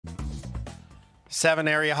7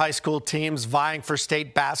 area high school teams vying for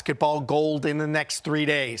state basketball gold in the next 3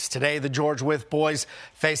 days. Today, the Wythe Boys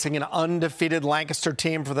facing an undefeated Lancaster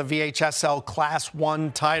team for the VHSL Class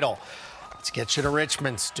 1 title. Let's get you to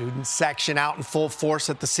Richmond. Student section out in full force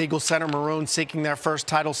at the Siegel Center. Maroons seeking their first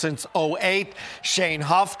title since '08. Shane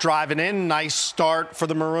Huff driving in. Nice start for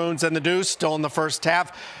the Maroons and the Deuce. Still in the first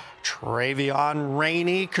half. Travion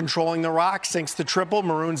Rainey controlling the rock, sinks the triple.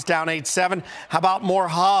 Maroons down 8-7. How about more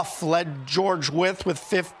Huff? Led Wythe with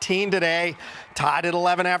 15 today. Tied at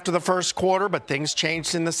 11 after the first quarter, but things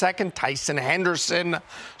changed in the second. Tyson Henderson,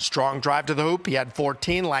 strong drive to the hoop. He had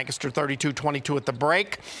 14. Lancaster 32-22 at the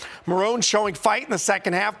break. Maroons showing fight in the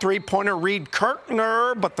second half. Three-pointer Reed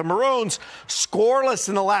Kirkner, but the Maroons scoreless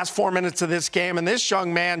in the last 4 minutes of this game. And this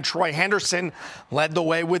young man, Troy Henderson, led the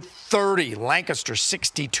way with 30. Lancaster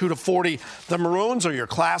 62-40. The Maroons are your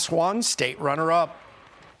Class 1 state runner-up.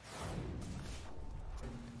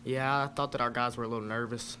 Yeah, I thought that our guys were a little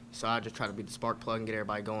nervous, so I just tried to be the spark plug and get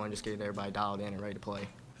everybody going, just get everybody dialed in and ready to play.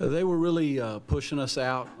 They were really pushing us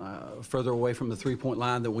out further away from the three-point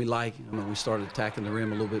line that we like. I mean, we started attacking the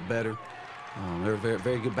rim a little bit better. They're a very,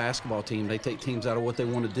 very good basketball team. They take teams out of what they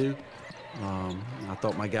want to do. I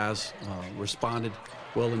thought my guys responded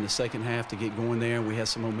well in the second half to get going there, and we had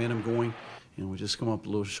some momentum going, and we just come up a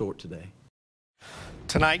little short today.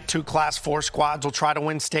 Tonight, 2 Class 4 squads will try to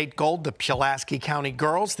win state gold. The Pulaski County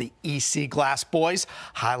girls, the EC Glass boys.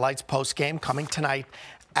 Highlights post-game coming tonight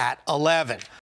at 11.